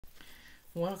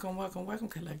Welcome, welcome, welcome,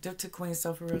 collective, to Queen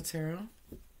Sophie Real Tarot.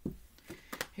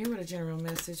 Here with a general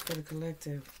message for the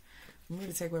collective. I'm going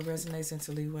to take what resonates and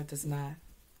to leave what does not.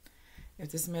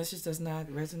 If this message does not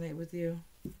resonate with you,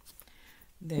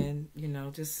 then,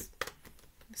 just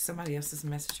somebody else's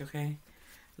message, okay?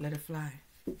 Let it fly.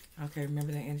 Okay,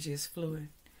 remember that energy is fluid.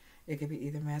 It could be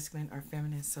either masculine or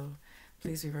feminine, so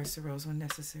please reverse the roles when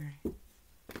necessary.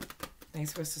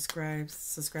 Thanks for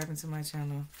subscribing to my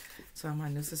channel. To all my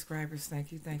new subscribers,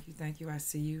 thank you, thank you, thank you. I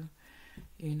see you.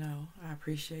 I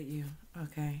appreciate you.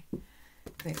 Okay.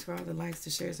 Thanks for all the likes, the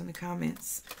shares, and the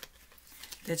comments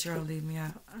that y'all leave me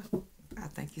out. I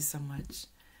thank you so much.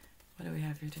 What do we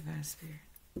have here, Divine Spirit?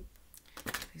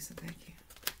 Please and thank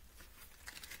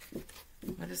you.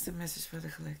 What is the message for the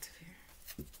collective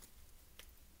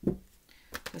here?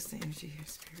 What's the energy here,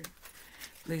 Spirit?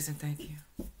 Please and thank you.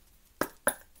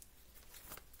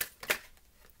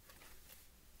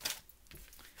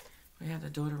 We have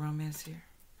the door to romance here.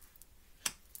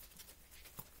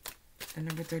 The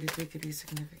number 33 could be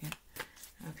significant.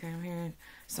 Okay, I'm hearing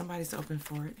somebody's open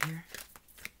for it here.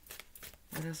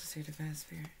 What else is here, Divine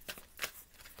Spirit?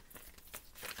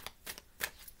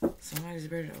 Somebody's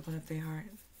ready to open up their heart.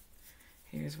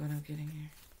 Here's what I'm getting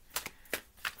here.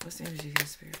 What's the energy here,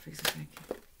 Spirit? Please and thank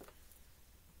you.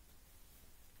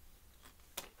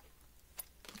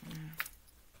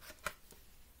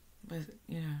 But,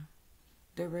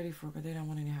 they're ready for it, but they don't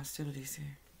want any hostilities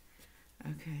here.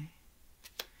 Okay.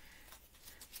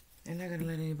 They're not going to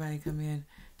let anybody come in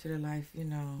to their life,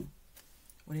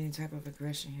 with any type of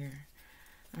aggression here.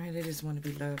 All right, they just want to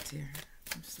be loved here.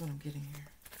 That's what I'm getting here.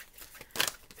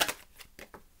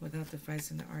 Without the fights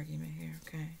and the argument here,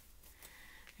 okay?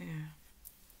 Yeah.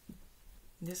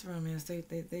 This romance, they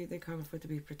call for it to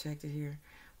be protected here.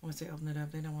 Once they open it up,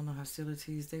 they don't want no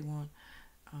hostilities. They want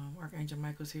Archangel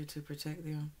Michael's here to protect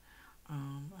them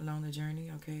along the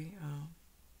journey, okay?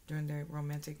 During their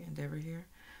romantic endeavor here,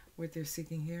 what they're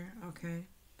seeking here, okay?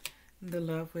 The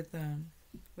love with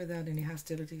without any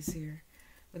hostilities here,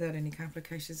 without any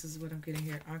complications is what I'm getting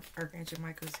here. Archangel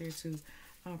Michael's here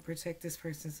to protect this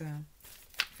person's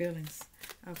feelings,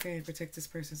 okay? Protect this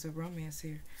person's romance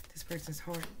here, this person's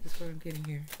heart is what I'm getting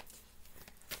here.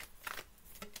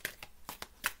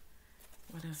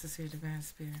 What else is here, Divine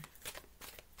Spirit?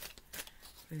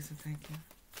 Please and thank you.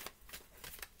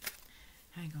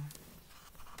 Hang on.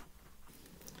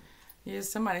 Yeah,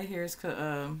 somebody here is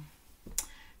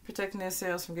protecting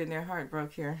themselves from getting their heart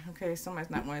broke here. Okay, somebody's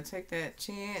not want to take that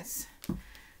chance.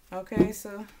 Okay,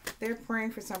 so they're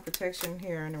praying for some protection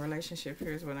here in the relationship.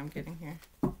 Here's what I'm getting here.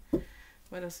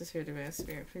 What else is here, Divine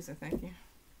Spirit? Please and thank you.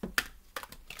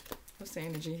 What's the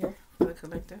energy here for the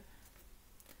collective?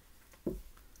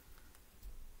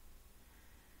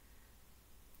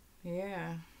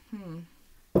 Yeah.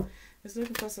 Just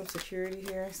looking for some security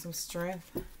here, some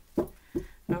strength.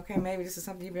 Okay, maybe this is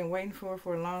something you've been waiting for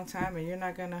a long time, and you're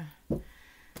not gonna,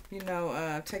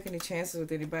 take any chances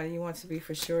with anybody. You want to be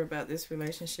for sure about this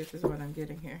relationship is what I'm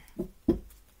getting here.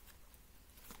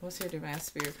 What's here, Divine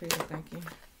Spirit? Please and thank you.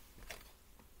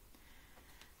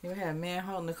 You have a man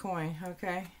holding the coin,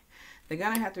 okay? They're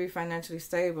gonna have to be financially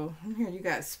stable. Here you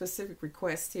got specific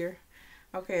requests here.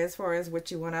 Okay, as far as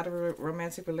what you want out of a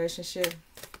romantic relationship.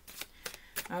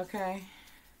 Okay.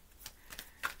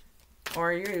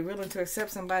 Or you're willing to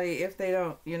accept somebody if they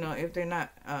don't, if they're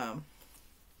not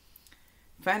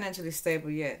financially stable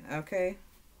yet, okay?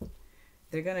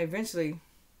 They're going to eventually,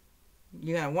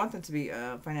 you're going to want them to be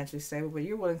financially stable, but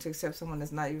you're willing to accept someone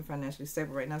that's not even financially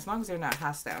stable right now, as long as they're not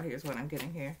hostile. Here's what I'm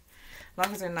getting here. As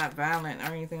long as they're not violent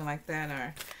or anything like that,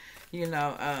 or,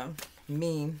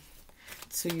 mean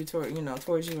to you,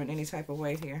 towards you in any type of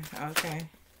way here, okay?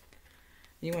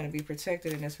 You want to be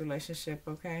protected in this relationship,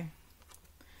 okay?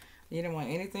 You don't want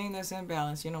anything that's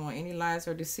imbalanced. You don't want any lies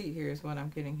or deceit here is what I'm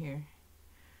getting here.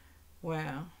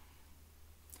 Wow.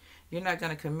 You're not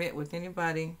going to commit with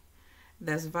anybody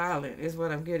that's violent is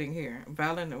what I'm getting here.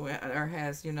 Violent or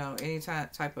has, any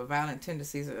type of violent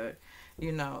tendencies or,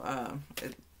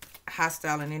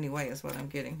 hostile in any way is what I'm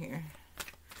getting here.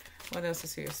 What else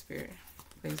is here, Spirit?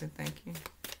 Please and thank you.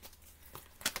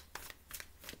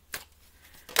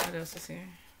 What else is here?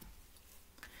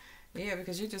 Yeah,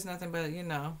 because you're just nothing but,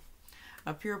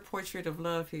 a pure portrait of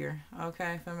love here.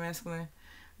 Okay, for masculine.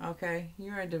 Okay,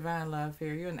 you're a divine love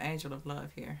here. You're an angel of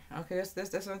love here. Okay,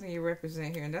 that's something you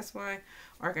represent here. And that's why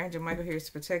Archangel Michael here is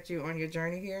to protect you on your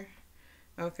journey here.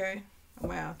 Okay?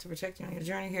 Wow, to protect you on your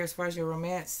journey here as far as your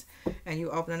romance. And you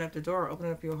opening up the door,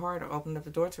 opening up your heart, or opening up the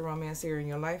door to romance here in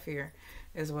your life here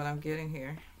is what I'm getting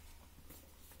here.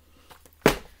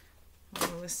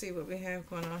 Well, let's see what we have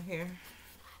going on here.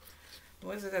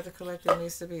 What is it that the collective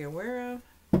needs to be aware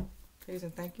of? Please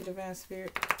and thank you, Divine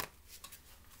Spirit.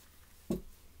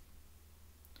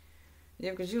 Yeah,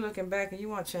 because you're looking back and you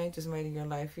want changes made in your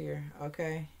life here,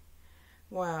 okay?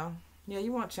 Wow. Yeah,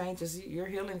 you want changes. You're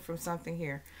healing from something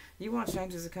here. You want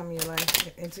changes to come in your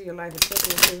life, into your life,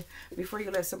 especially before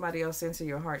you let somebody else into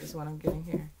your heart is what I'm getting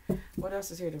here. What else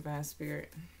is here, Divine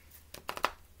Spirit?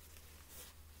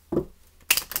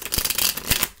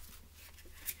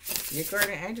 Your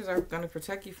guardian angels are going to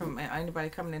protect you from anybody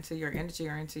coming into your energy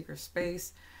or into your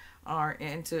space or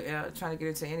into trying to get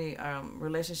into any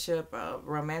relationship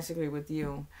romantically with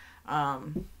you.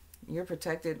 You're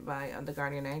protected by the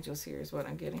guardian angels here is what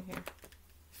I'm getting here.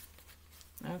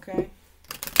 Okay.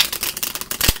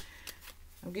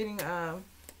 I'm getting,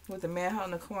 with the man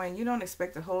holding the coin, you don't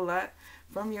expect a whole lot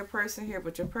from your person here,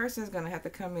 but your person is going to have to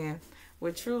come in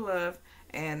with true love.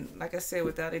 And like I said,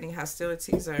 without any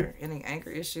hostilities or any anger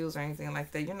issues or anything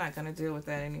like that, you're not going to deal with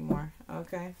that anymore.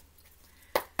 Okay.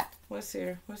 What's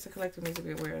here? What's the collective need to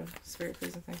be aware of? Spirit,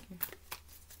 please and thank you.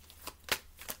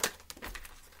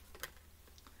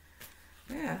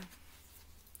 Yeah.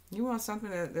 You want something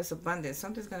that's abundant.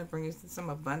 Something's going to bring you some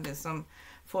abundance, some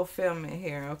fulfillment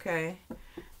here, okay?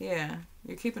 Yeah.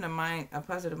 You're keeping a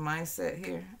positive mindset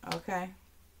here, okay?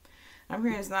 I'm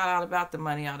hearing it's not all about the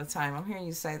money all the time. I'm hearing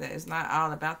you say that it's not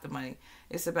all about the money.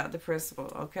 It's about the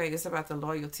principle, okay? It's about the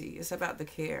loyalty. It's about the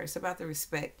care. It's about the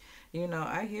respect. You know,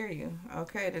 I hear you,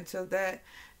 okay? And until that,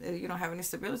 you don't have any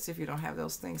stability if you don't have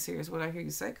those things here is what I hear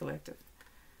you say, collective.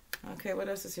 Okay, what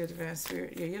else is here, Divine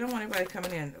Spirit? Yeah, you don't want anybody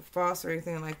coming in false or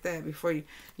anything like that before you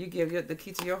give the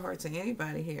key to your heart to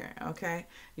anybody here, okay?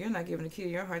 You're not giving the key to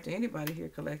your heart to anybody here,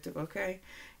 collective, okay?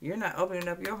 You're not opening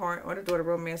up your heart or the door to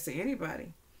romance to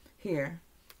anybody here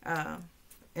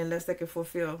unless they can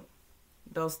fulfill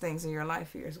those things in your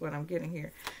life here is what I'm getting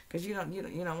here. Because you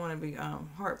don't want to be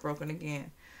heartbroken again,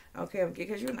 okay?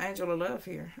 Because you're an angel of love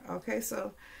here, okay?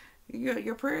 So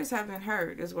your prayers have been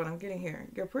heard is what I'm getting here.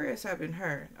 Your prayers have been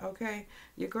heard, okay?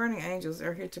 Your guardian angels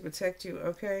are here to protect you,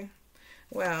 okay?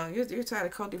 Well, you're tired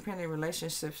of codependent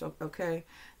relationships, okay?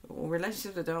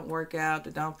 Relationships that don't work out,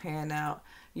 that don't pan out,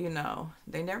 you know.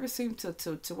 They never seem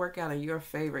to work out in your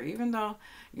favor, even though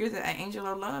you're the angel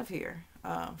of love here,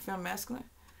 femme masculine.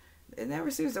 It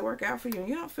never seems to work out for you.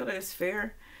 You don't feel that it's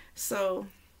fair. So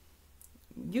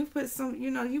you put some, you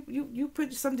know, you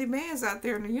put some demands out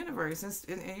there in the universe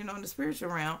and you know, in the spiritual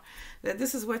realm that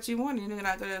this is what you want. And you're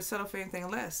not going to settle for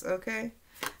anything less, okay?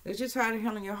 Because you're tired of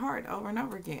healing your heart over and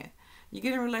over again. You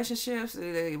get in relationships,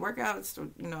 they work out,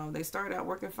 you know, they start out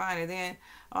working fine, and then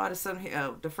all of a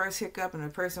sudden, the first hiccup, and the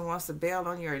person wants to bail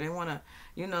on you, or they want to,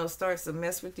 you know, start to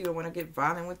mess with you, or want to get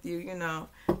violent with you, you know.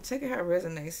 Take it how it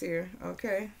resonates here,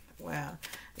 okay? Wow.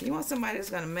 You want somebody that's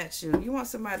going to match you. You want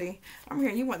somebody, I'm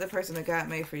hearing you want the person that God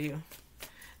made for you.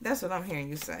 That's what I'm hearing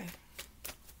you say.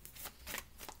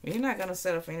 You're not going to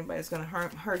settle for anybody that's going to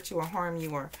hurt you or harm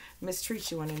you or mistreat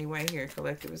you in any way here,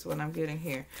 collective, is what I'm getting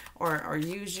here. Or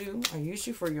use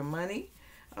you for your money,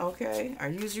 okay? Or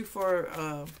use you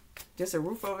for just a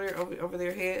roof over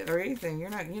their head or anything. You're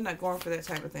not going for that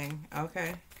type of thing,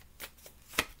 okay?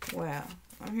 Wow.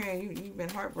 I'm hearing you've been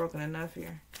heartbroken enough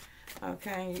here.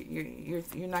 Okay,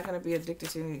 you're not going to be addicted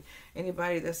to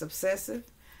anybody that's obsessive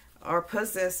or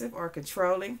possessive or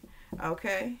controlling,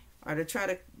 okay? Or to try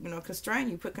to, you know, constrain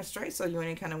you, put constraints on you in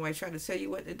any kind of way, try to tell you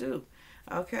what to do,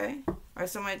 okay? Or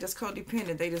somebody just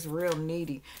codependent, they just real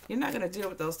needy. You're not going to deal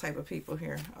with those type of people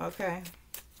here, okay?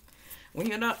 When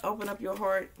you're not open up your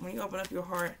heart,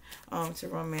 to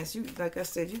romance, you, like I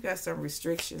said, you got some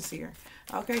restrictions here,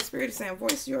 okay? Spirit is saying,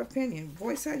 voice your opinion,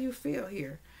 voice how you feel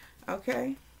here,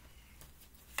 okay?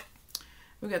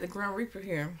 We got the Grim Reaper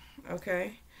here,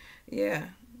 okay? Yeah.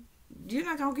 You're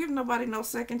not going to give nobody no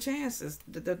second chances.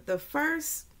 The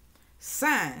first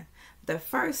sign, the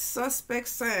first suspect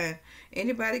sign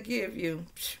anybody give you,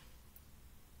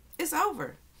 it's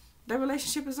over. The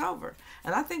relationship is over.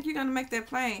 And I think you're going to make that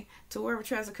plain to whoever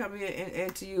tries to come in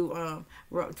and to you,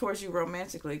 towards you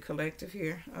romantically, collective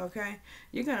here, okay?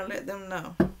 You're going to let them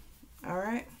know, all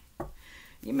right?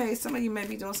 Some of you may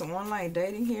be doing some online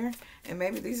dating here, and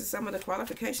maybe these are some of the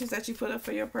qualifications that you put up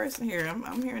for your person here.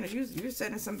 I'm hearing that you're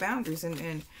setting some boundaries,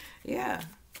 and yeah,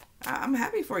 I'm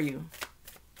happy for you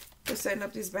for setting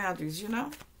up these boundaries. You know,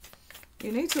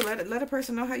 you need to let a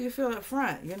person know how you feel up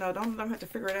front. You know, don't let them have to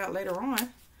figure it out later on.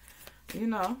 You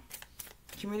know,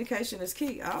 communication is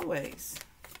key always.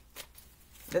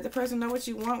 Let the person know what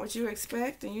you want, what you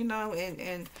expect, and you know,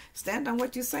 and stand on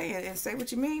what you say, and say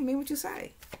what you mean what you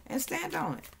say, and stand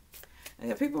on it. And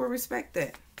the people will respect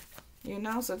that, you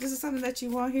know. So this is something that you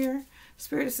want here.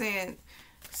 Spirit is saying,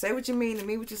 say what you mean and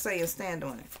mean what you say, and stand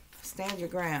on it. stand your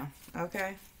ground,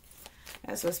 okay?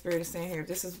 That's what Spirit is saying here. If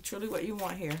this is truly what you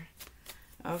want here,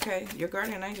 okay? Your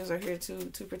guardian angels are here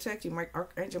to protect you.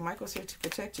 Archangel Michael's here to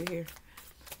protect you here.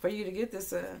 For you to get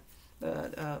this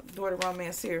door to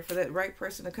romance here. For that right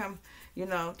person to come, you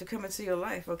know, to come into your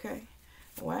life, okay?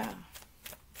 Wow.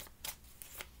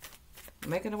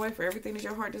 Making a way for everything that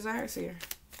your heart desires here.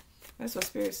 That's what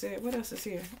Spirit said. What else is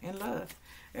here? In love.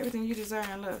 Everything you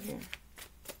desire in love here.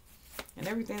 And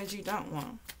everything that you don't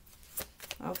want.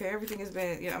 Okay, everything has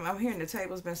been, you know, I'm hearing the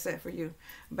table's been set for you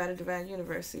by the divine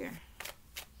universe here.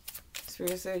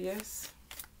 Spirit said yes.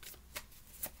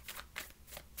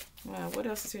 Wow, what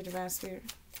else is here, divine spirit?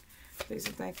 Please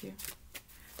and thank you.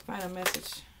 Final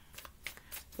message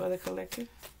for the collective.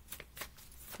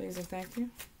 Please and thank you.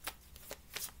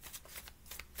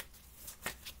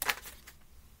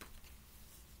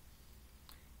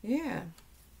 Yeah.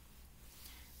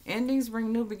 Endings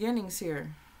bring new beginnings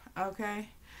here. Okay.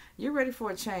 You're ready for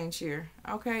a change here.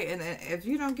 Okay. And if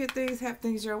you don't get things, have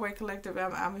things your way, collective,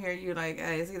 I'm hearing you like,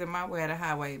 hey, it's either my way or the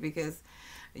highway, because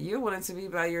you're willing to be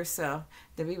by yourself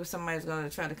than be with somebody who's going to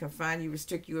try to confine you,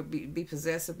 restrict you, or be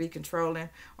possessive, be controlling,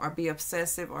 or be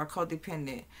obsessive or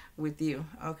codependent with you.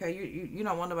 Okay. You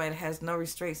don't want nobody that has no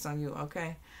restraints on you.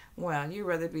 Okay. Well, you'd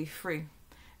rather be free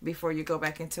before you go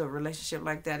back into a relationship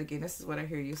like that again. This is what I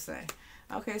hear you say.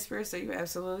 Okay, Spirit, so you're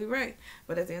absolutely right.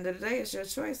 But at the end of the day, it's your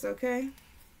choice, okay?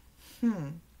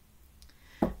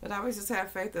 But I always just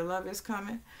have faith that love is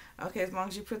coming. Okay, as long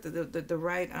as you put the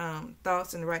right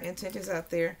thoughts and the right intentions out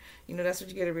there, you know, that's what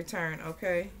you get in return,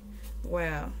 okay?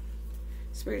 Wow.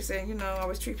 Spirit saying, you know,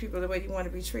 always treat people the way you want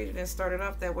to be treated and start it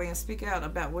off that way and speak out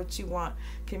about what you want.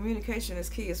 Communication is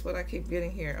key, is what I keep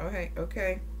getting here,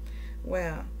 okay?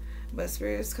 Wow. But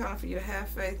Spirit is calling for you to have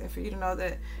faith and for you to know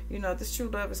that, you know, this true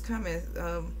love is coming.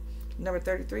 Number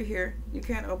 33 here, you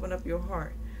can't open up your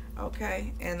heart,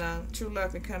 okay? And true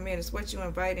love can come in. It's what you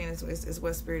invite in is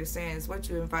what Spirit is saying. It's what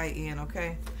you invite in,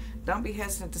 okay? Don't be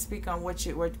hesitant to speak on what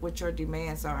your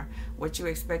demands are, what you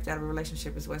expect out of a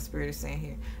relationship is what Spirit is saying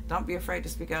here. Don't be afraid to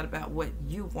speak out about what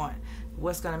you want,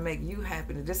 what's going to make you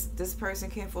happy. If this person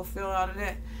can't fulfill all of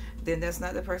that, then that's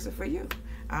not the person for you.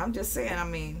 I'm just saying, I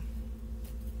mean,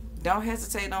 don't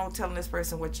hesitate on telling this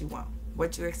person what you want,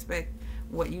 what you expect,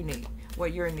 what you need,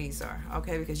 what your needs are,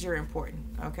 okay? Because you're important,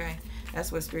 okay?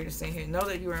 That's what Spirit is saying here. Know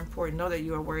that you are important. Know that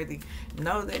you are worthy.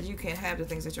 Know that you can have the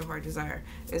things that your heart desire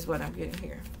is what I'm getting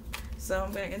here. So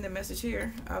I'm going to end the message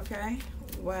here, okay?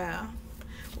 Wow.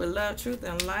 With love, truth,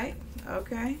 and light,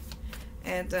 okay?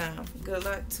 And good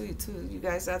luck to you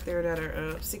guys out there that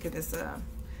are seeking this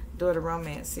door to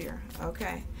romance here,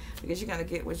 okay? Because you're going to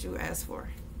get what you asked for,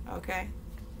 okay?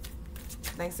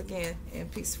 Thanks again, and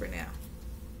peace for now.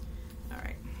 All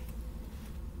right.